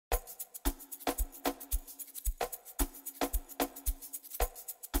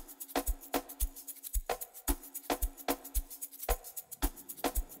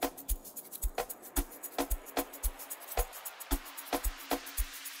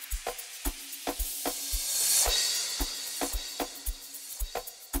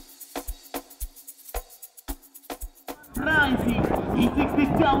He's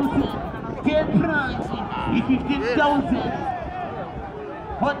 60,000. 10 prize is 15,000.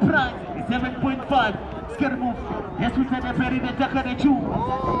 What price is 7.5. Scare move. Yes, we can bury the Jackarechu.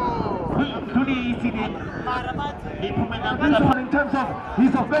 In terms of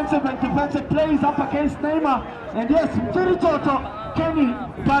his offensive and defensive plays up against Neymar. And yes, Tiritoto, Kenny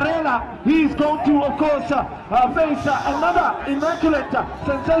Barella, he is going to, of course, face another immaculate,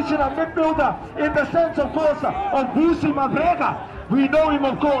 sensational midfielder in the sense, of course, of Busi Mabrega. We know him,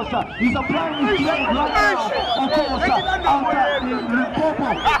 of course, he's applying his blade right now, of course, out at the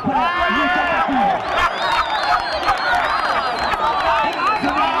Limpopo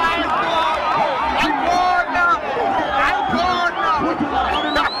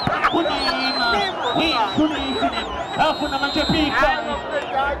for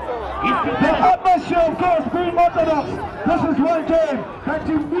the atmosphere, of course, being orthodox. This is one game that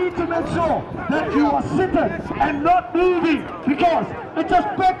you need to make sure that you are sitting and not moving, because it's a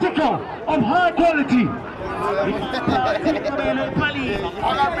spectacle of high quality.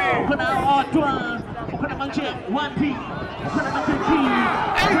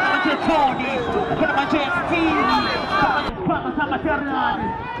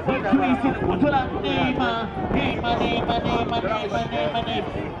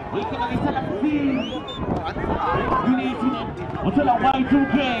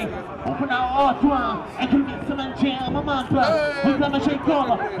 Y2K, open our Ottawa, and can make some Mambas. We can make a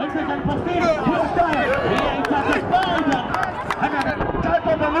call, and take a position. Type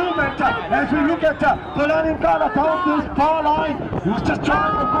of a movement as we look at Polani Kala down this far line. He was just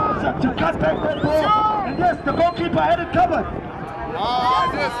trying, of course, to cut back that ball. And yes, the goalkeeper had it covered.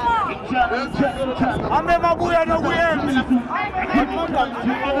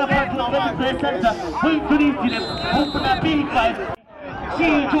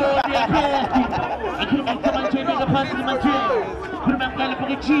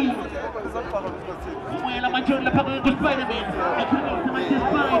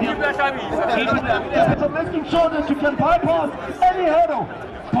 So making sure that you can bypass any hurdle.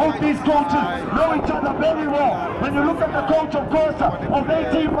 Both these coaches know each other very well. When you look at the coach, of course, of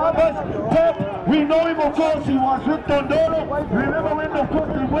 18 Mambas, Pep, we know him, of course, he was with Tondoro. Remember when, of course,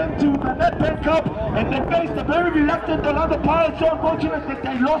 they went to the Netbank Cup and they faced a very reluctant Orlando Pirates. So unfortunate that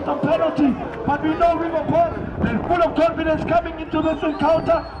they lost on penalty. But we know River Park, they're full of confidence coming into this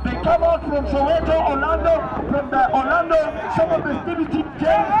encounter. They come out from Soweto, Orlando, from the Orlando Summer Festivity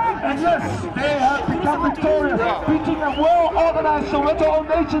Game. And yes, they have become victorious, beating a well-organized Soweto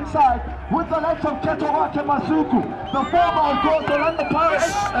Nation side with the likes of Ketoake Masuku, the former, of course, Orlando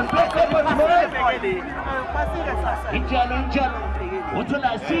Pirates and Black Leopards Red. Until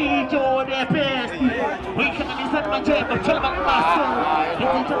I see Joe the best, we can listen to my tape of Chalman Master.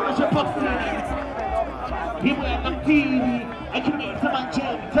 He went on TV. I can make some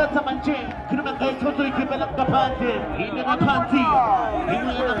jam, couldn't make to develop the party. He did a party. He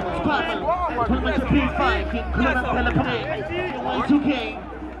went on Spama, couldn't make a P5, couldn't celebrate. He went to game.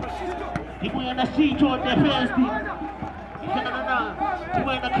 He went on see Joe the best. He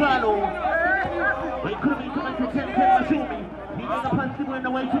went on Carlo. He couldn't make some Mashumi. He made a party went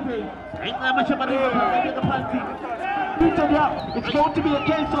away today. Ain't that much of a party. It's going to be a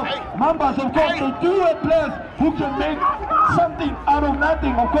case of Mambas, of course, they do have players who can make something out of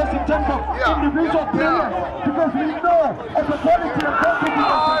nothing, of course, in terms of individual brilliance, because we know of the quality and quantity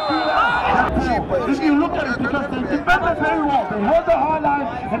of the if you look at it, because they defended very well, they hold the high line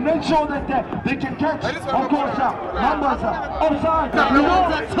and make sure that they can catch, of course, Mambas offside.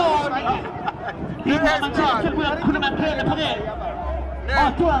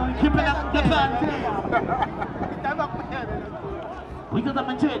 We got the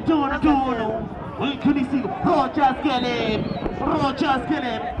manche, Jono. We could see Rogers Kelly.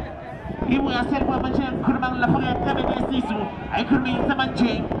 He was a self manche, Kurman Lafayette, coming this season. I could mean the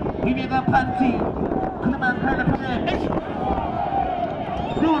manche. We made a panty. Kurman Lafayette.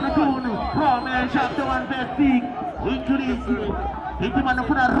 Jono. Proman chapter 1 verse 6. We could see. It's the man of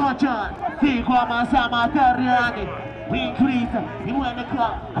Roger. See, Sama Tariani. We increase. He went the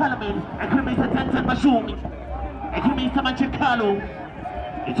car. Parliament. I could make a tension machine. I could mean the manche Carlo.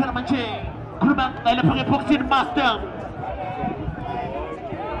 It's a manche. Kurman, I love a boxing master.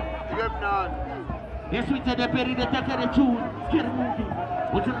 Yes, we said they buried the Jackarechu. Scare movie.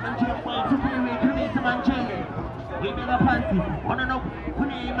 What's a manche? Why to be released a manche? We made a party. Wanna know who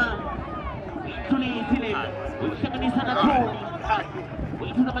name? We should be Sana Tony.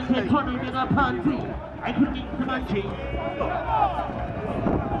 We to the manche Tony made a party. I could meet the manche.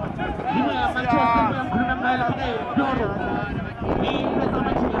 You were a Manchester, Kurman, Doro. He was a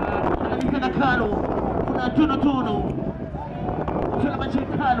manche. Carlo, Tuno, Itula manje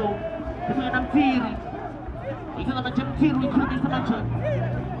Carlo. Itula namtiri. Itula manje mtiri incrementa manje.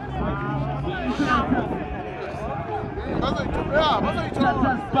 That's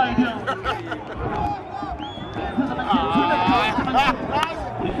Spider.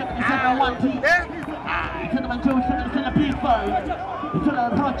 Itula manje utula P5. Itula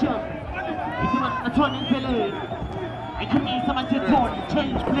Roger. Itula Tony Pele. Incrementa manje Tony.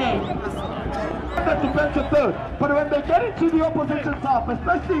 Change play. The defensive third, but when they get into the opposition's half,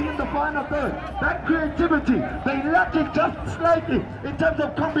 especially in the final third, that creativity, they lack it just slightly in terms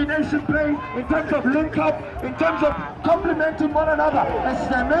of combination play, in terms of link up, in terms of complementing one another. As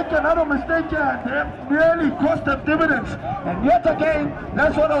they make another mistake here, and they really cost them dividends. And yet again,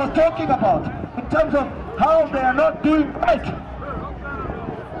 that's what I was talking about, in terms of how they are not doing right.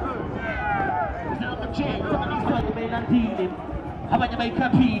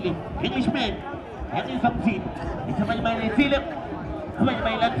 Englishman. Ini something. Itu main film. Apa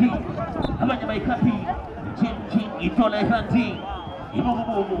main lati? Apa main kapi? Cing itu lah nanti. Ibu.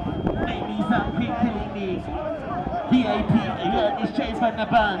 Main bisa pilih VIP. Ya ni chase pada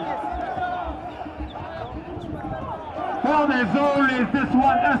band. Well, there's always this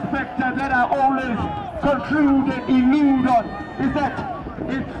one aspect that I always conclude and elude on, is that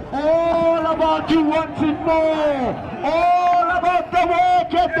it's all about you wanting more. All about the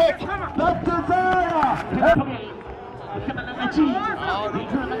work ethic, the desire.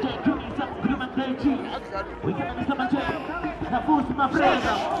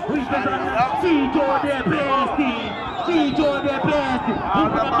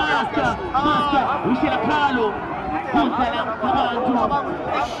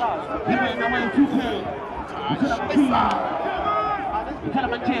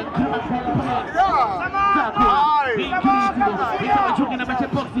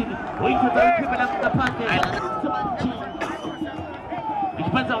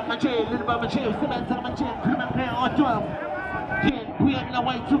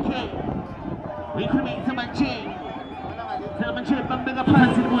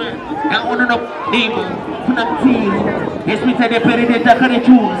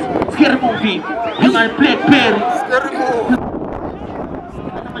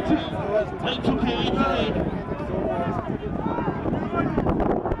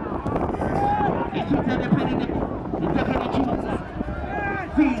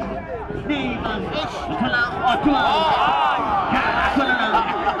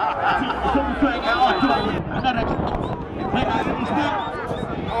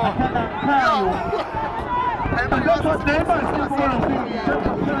 That's what Neymar is capable of doing in terms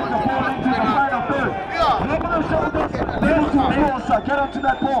of turning the ball into the final third. They're going to show this Mendoza get onto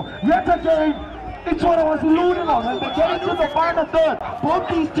that ball. Yet again, it's what I was alluding on. When they get into the final third, both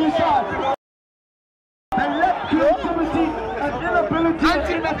these two sides, they lack creativity and inability and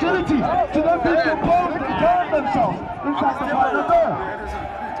inagility to then be composed and guard themselves inside the final third.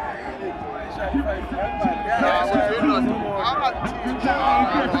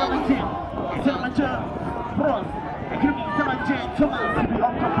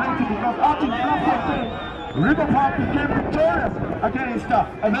 River Park became victorious against a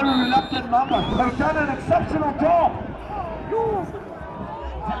very reluctant Mambas. They've done an exceptional job.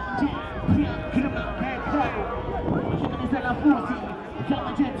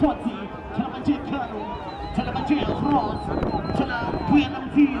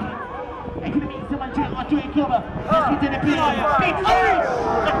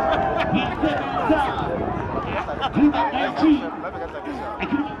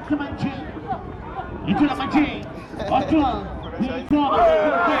 Itu nama J. Otuang.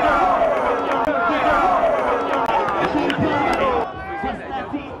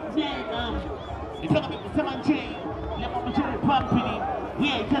 Itu sama J. Yang mau mencari pump ini.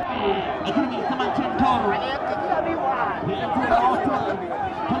 Dia ekonomi sama J Toro. Dia Otuang.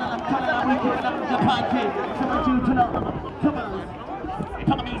 Kalau weekend dalam Japan ke sama J Toro.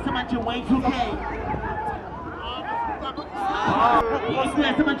 Ekonomi sama J Y2K.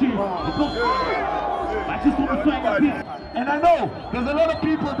 And I know there's a lot of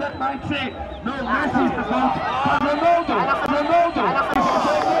people that might say, no, Messi is the GOAT, but Ronaldo is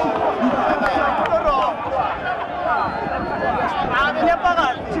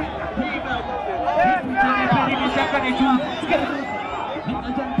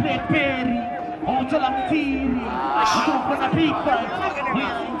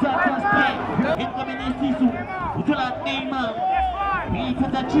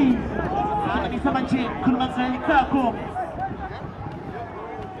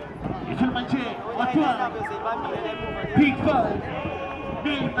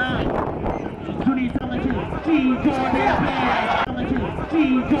Big man,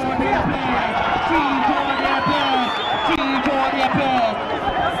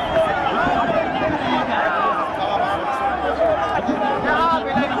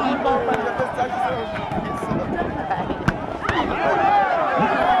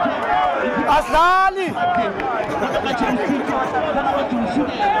 Asali! I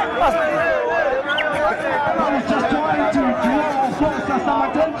was just trying to focus some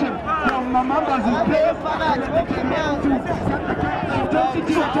attention from Mambas' players.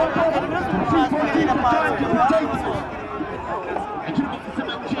 Intensity of total, 3.3 to trying to protect.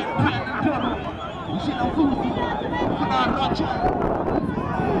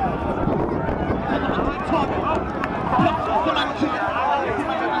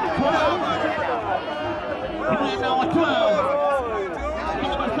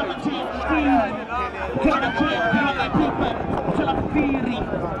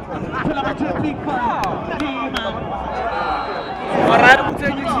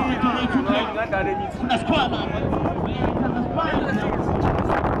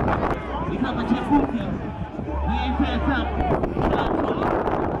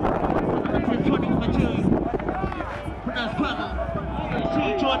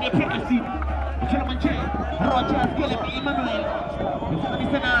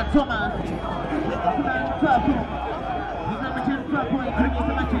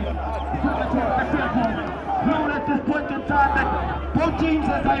 At this point in time that both teams,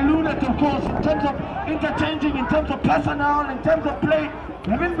 as I alluded, of course, in terms of interchanging, in terms of personnel, in terms of play,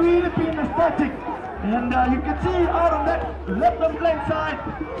 haven't really been static. And you can see out on that left and flank side,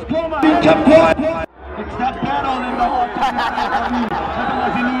 Stroma. It's that battle in the hard time. Second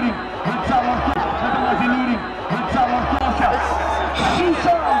was eluding. Second was eluding.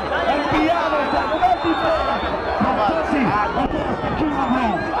 Shisha and Pianos and Matty from Turkey. Of course, the king of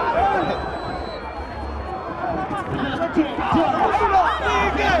Rome.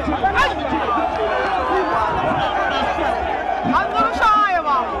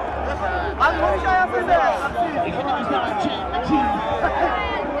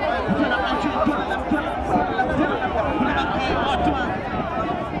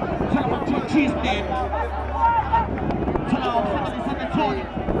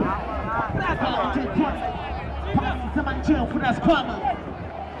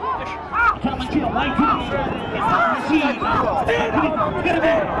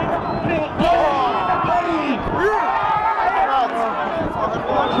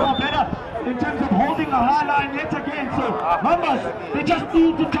 In terms of holding a high line yet again, so Mambas, they just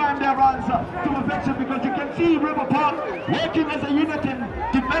need to time their runs to perfection, because you can see River Park working as a unit and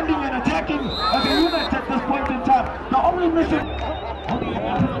defending and attacking as a unit at this point in time. The only mission.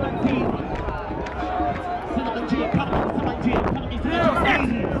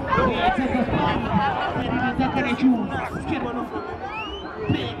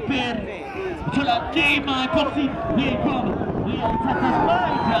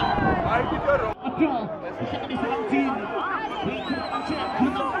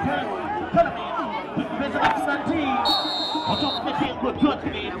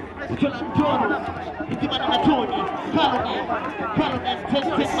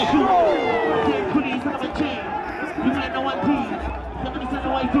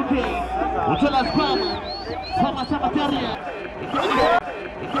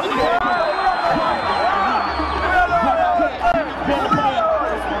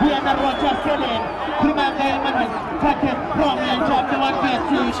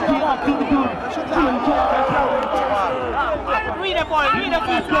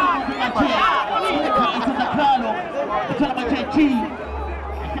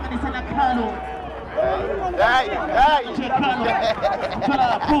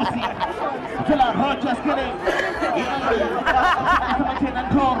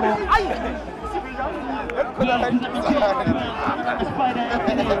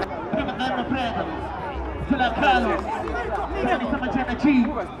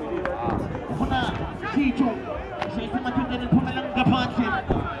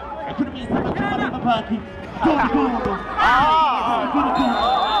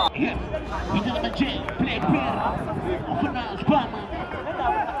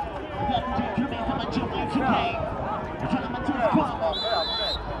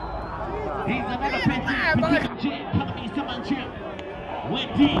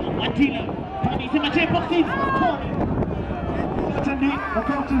 Certainly, the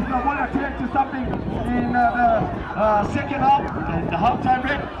coaches want to attend to something in the second half, and the halftime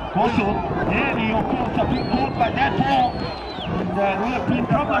break. Also, nearly, of course, are being caught by that ball. And we have been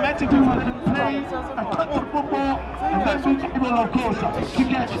problematic to play a touch of football and then be able, of course, to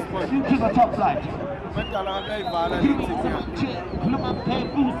get into the top flight.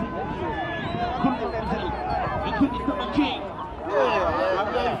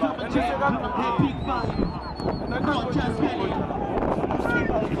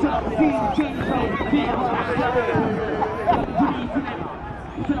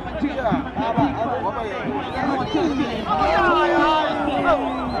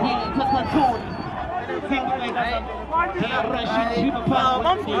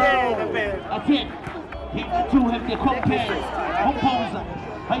 Two have the composer.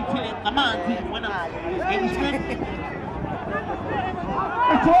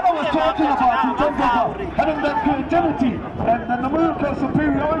 It's what I was talking about in terms of having that creativity and the numerical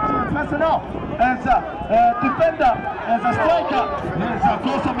superiority in personnel as a defender, as a striker, as of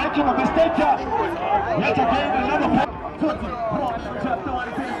course making a mistake here. Yet again another point.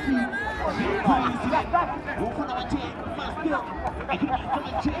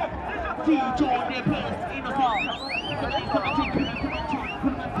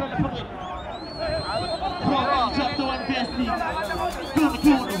 Chapter 1 verse 6.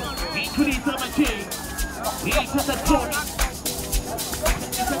 Increase on my chain. Increase the tone.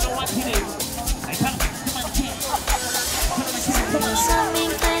 This is what it is. I can't see my chain.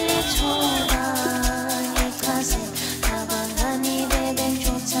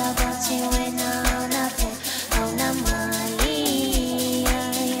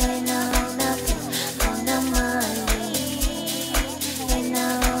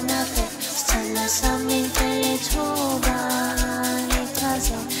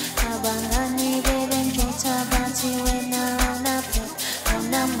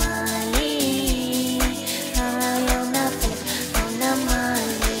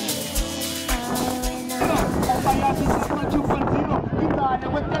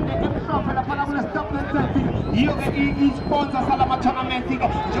 Sponsor Salamachana Messico,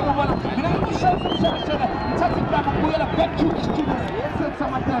 Jumana,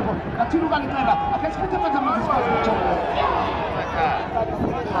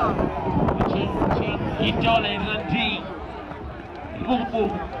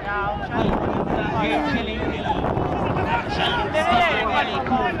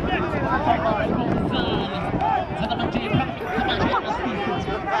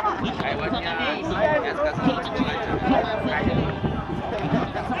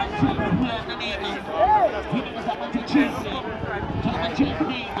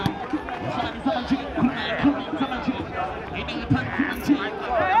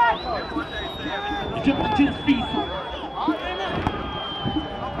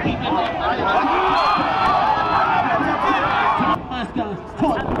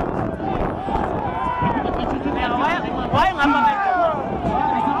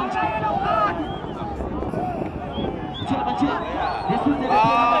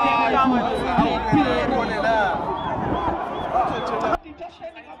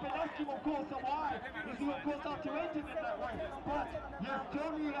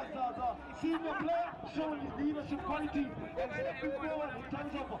 senior player showing his leadership quality and stepping forward in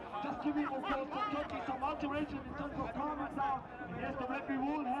terms of just giving, of course, taking some alteration in terms of calming down. Yes, the referee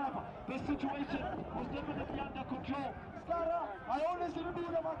will have the situation was definitely under control. Skara, I always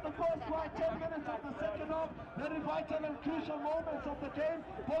repeat about the first 10 minutes of the second half, very vital and crucial moments of the game.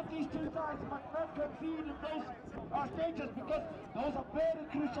 Both these two sides must not concede in those stages because those are very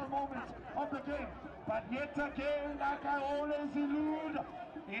crucial moments of the game. But yet again, like I always allude,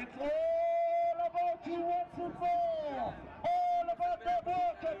 it's all about who wants it more. All about that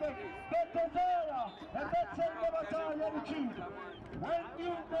work ethic, that desire, and that same attitude. When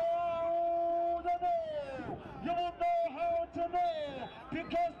you know the know, you will know how to know,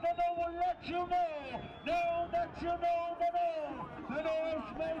 because the know will let you know. Now that you know the know has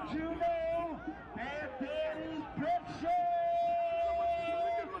made you know that there is pressure.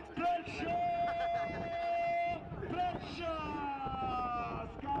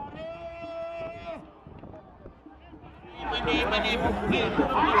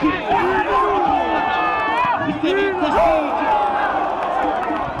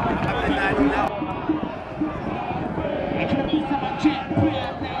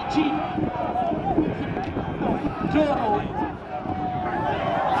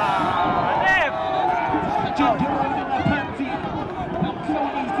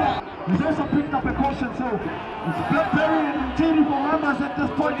 He's also picked up a caution, so it's very intimidating for Mambas at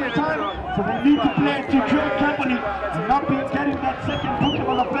this point in time. So they need to play to trade carefully and not be getting that second booking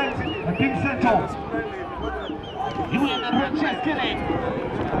on the fence and being sent off. You in the red chest, get it.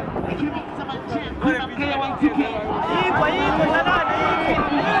 If you make someone chance, you don't care what you get. If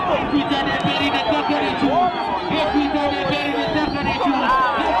you done it, bury the duck at you. If you done it, bury the duck at you.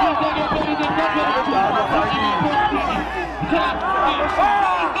 If you done it, bury the duck at you.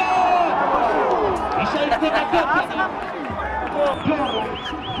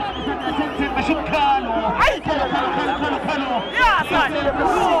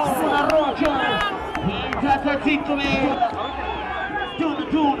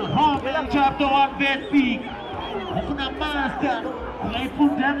 Chapter 1 best peak. Open a master. I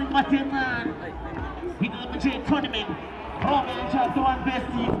put them in Mateman. We got the tournament. Roman chapter 1 best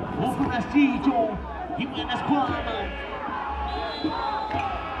peak. Open a street. He went a squad.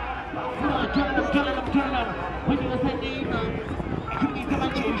 Turn them. When you say name, I can be the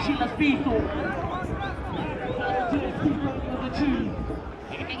change. Sheila's Piso. The tree.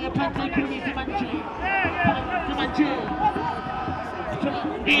 Anything a pantry can be the manche. The manche.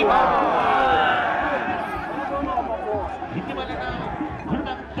 Hindi mana na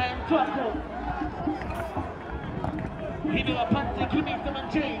kurang dan tuaku. Hindi apa sih kini sama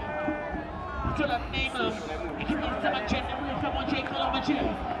ceng. Jalan nema. Kini sama ceng ni sama ceng kalau macam.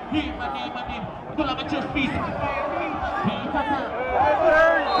 Nema. Kalau macam speed. Ni sama.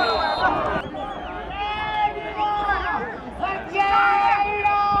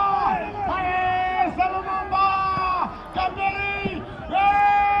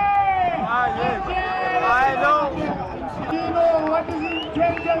 I know. You know what is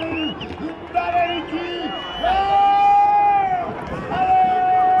intended in that energy.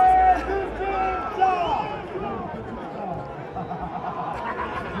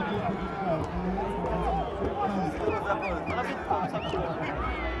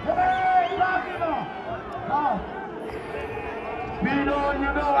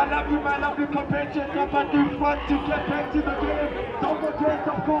 I love you, man. I love you, competition. Come back in front to get back to the game. Don't forget,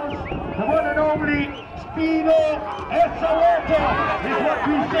 of course, the one and only Speedo Esawater is what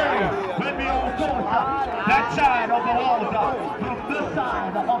we say when we all go that side of the water from this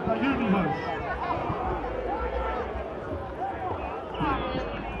side of the universe.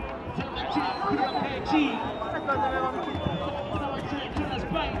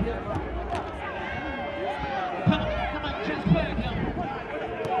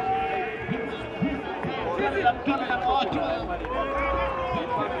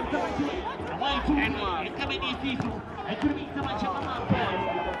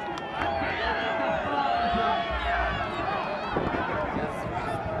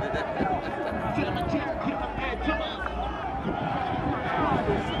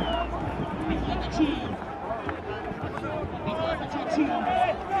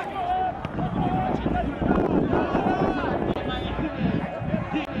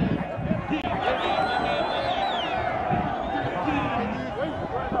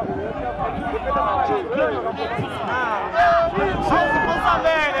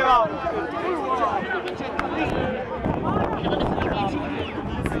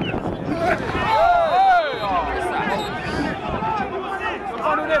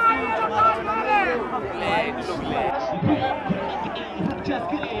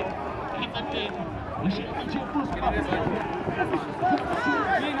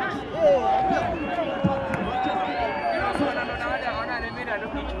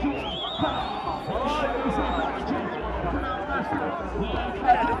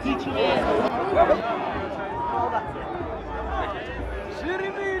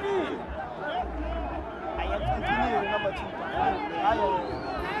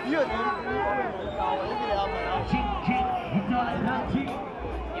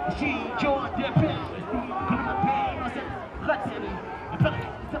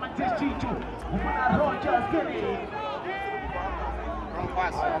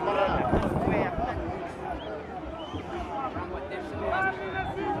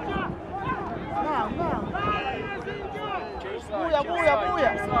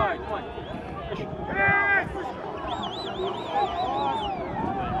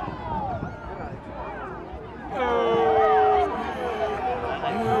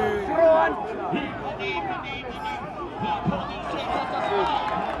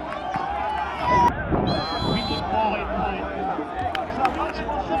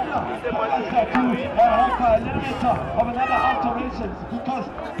 Of another alterations because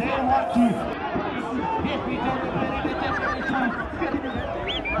they want to. Yes, we don't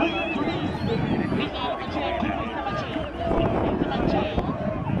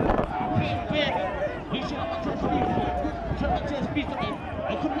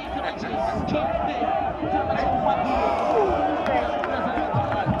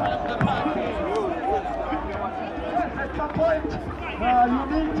you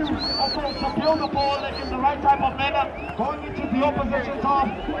need to, of course, secure the ball in the right type of manner, going into the opposition's half,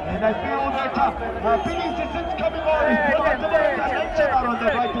 and I feel that Billy's since coming on, he's brought up the dimension out on the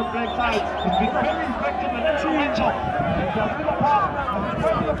right and black side. He's been very effective and influential. He's a bit apart.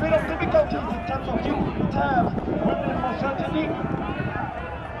 having a bit of difficulties in terms of few terms. Women for certainly.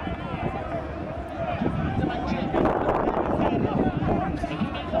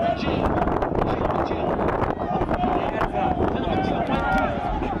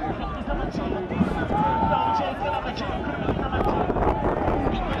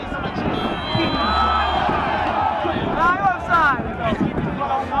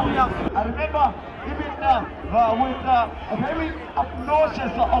 I remember even with a very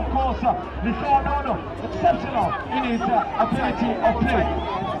obnoxious, of course, Lissonono, exceptional in his ability of play.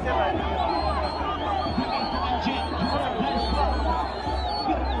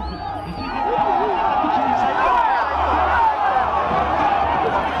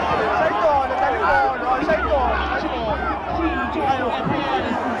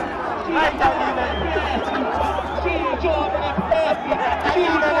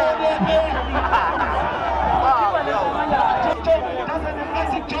 Does an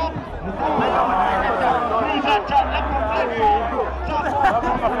amazing job.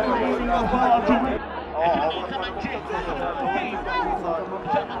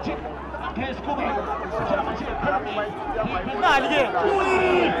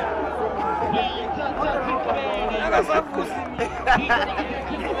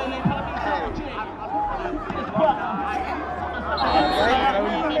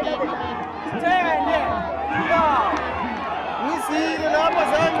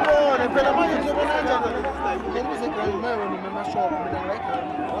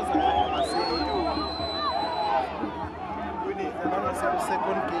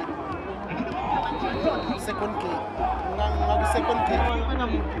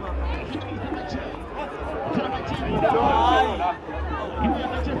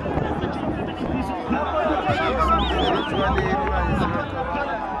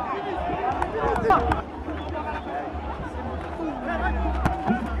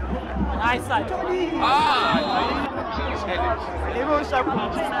 Nice side.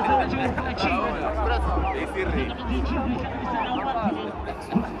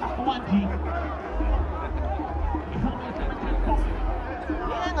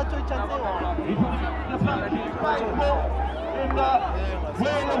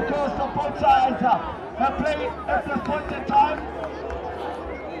 Well, of course, the both sides have played at this point in time.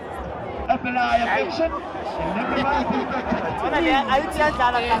 FLI eviction, and everybody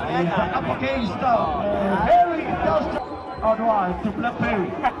up against Perry out wide to Black Perry.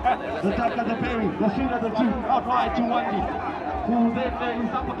 The attacker the Perry, the shooter the two, out wide to Wendy, who then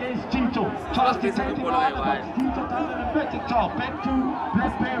is up against Tito. Tries to take him out, but Tito does an effective job. Back to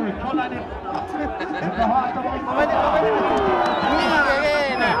Black Perry, calling it at the heart of the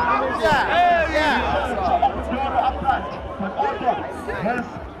but Order has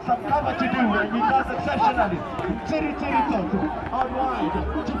some cover to do, and he does exceptionally. Tito out wide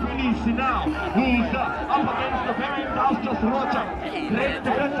to release now. He's up against the very industrious Roger. Great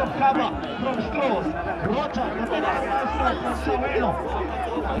defensive cover from Strauss. Roger, the very industrious from Sawelo.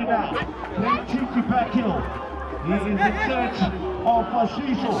 Great cheeky back heel. He is in search of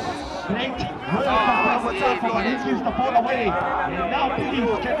Shiso. Great work but he gives the ball away. And now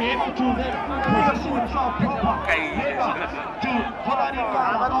Police can be able to then position himself proper. To Horanica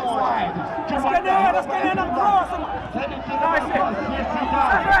outside. To one send it to the cross. Yes, he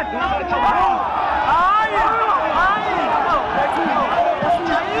does.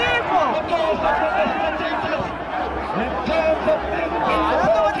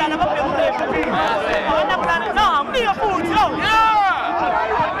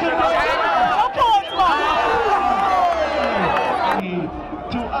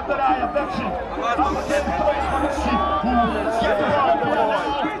 To underline affection.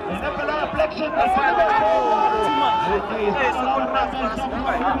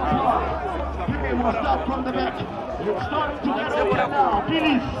 Will start from the back. It's starting to get over now.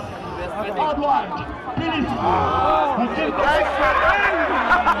 Billy's out wide. Billy's.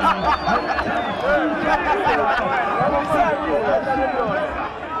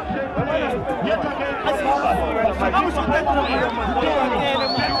 Yet again,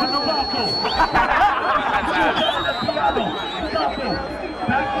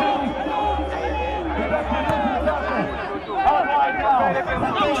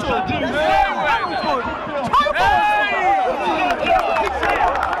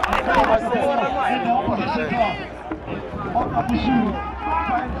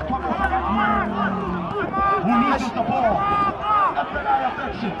 who loses the ball.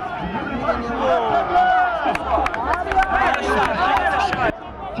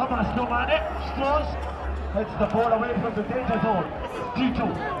 Thomas Nomade, Strauss, Heads the ball away from the danger zone. 3-2.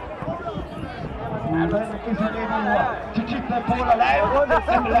 Ruben isn't able to keep that ball alive.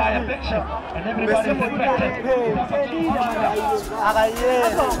 And rely affection. And everybody is affected.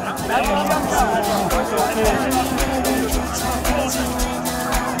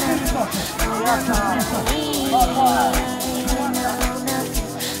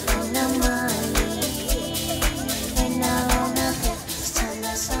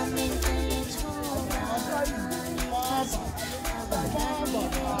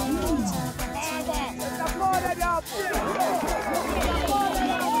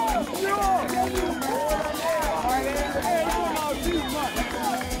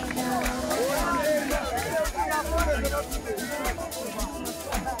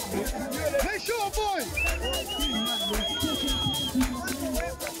 Hey, sure, boy!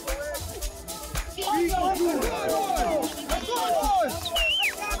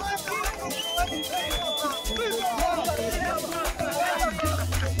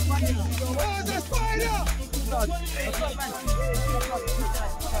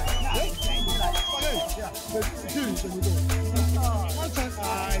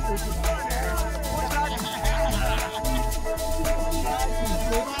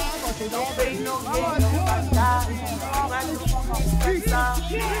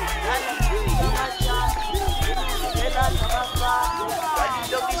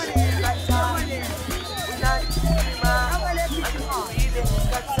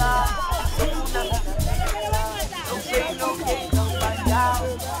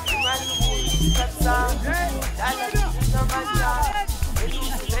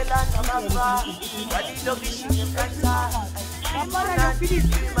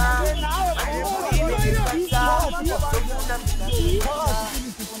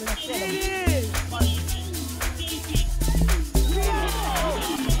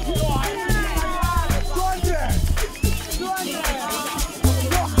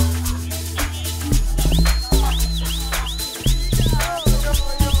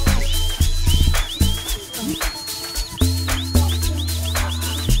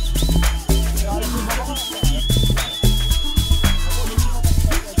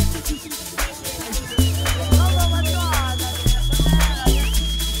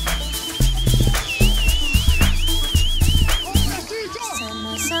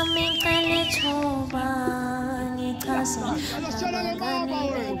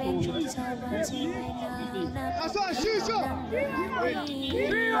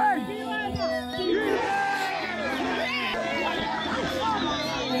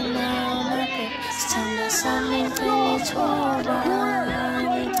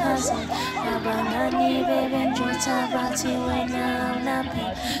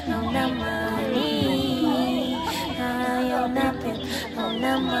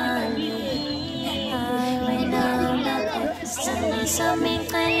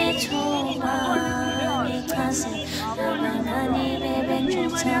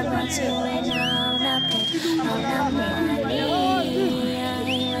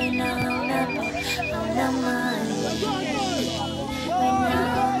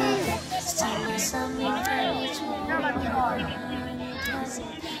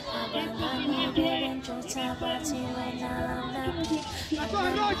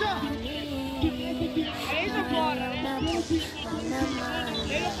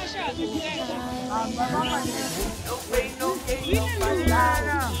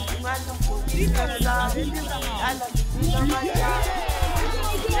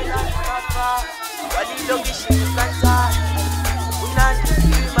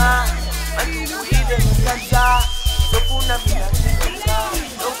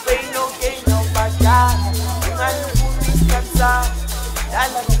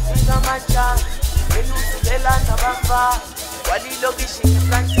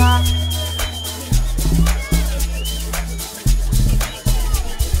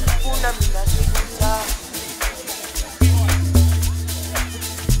 Una